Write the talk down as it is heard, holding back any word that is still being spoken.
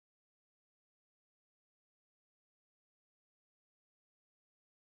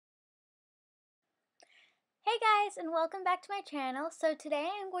Hey guys, and welcome back to my channel. So today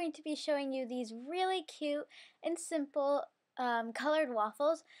I'm going to be showing you these really cute and simple colored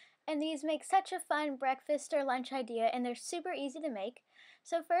waffles, and these make such a fun breakfast or lunch idea, and they're super easy to make.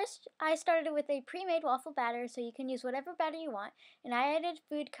 So first I started with a pre-made waffle batter, so you can use whatever batter you want, and I added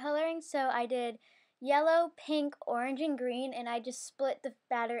food coloring, so I did yellow, pink, orange, and green, and I just split the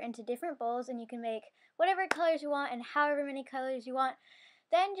batter into different bowls, and you can make whatever colors you want and however many colors you want.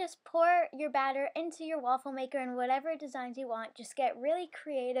 Then just pour your batter into your waffle maker in whatever designs you want. Just get really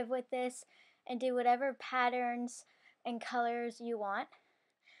creative with this and do whatever patterns and colors you want.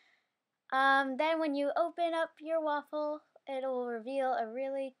 Then when you open up your waffle, it'll reveal a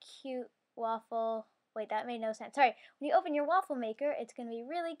really cute waffle. Wait, that made no sense. Sorry. When you open your waffle maker, it's going to be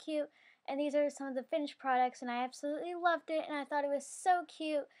really cute. And these are some of the finished products, and I absolutely loved it, and I thought it was so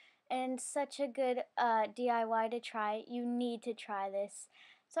cute and such a good DIY to try. You need to try this.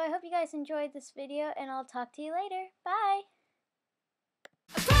 So I hope you guys enjoyed this video, and I'll talk to you later. Bye!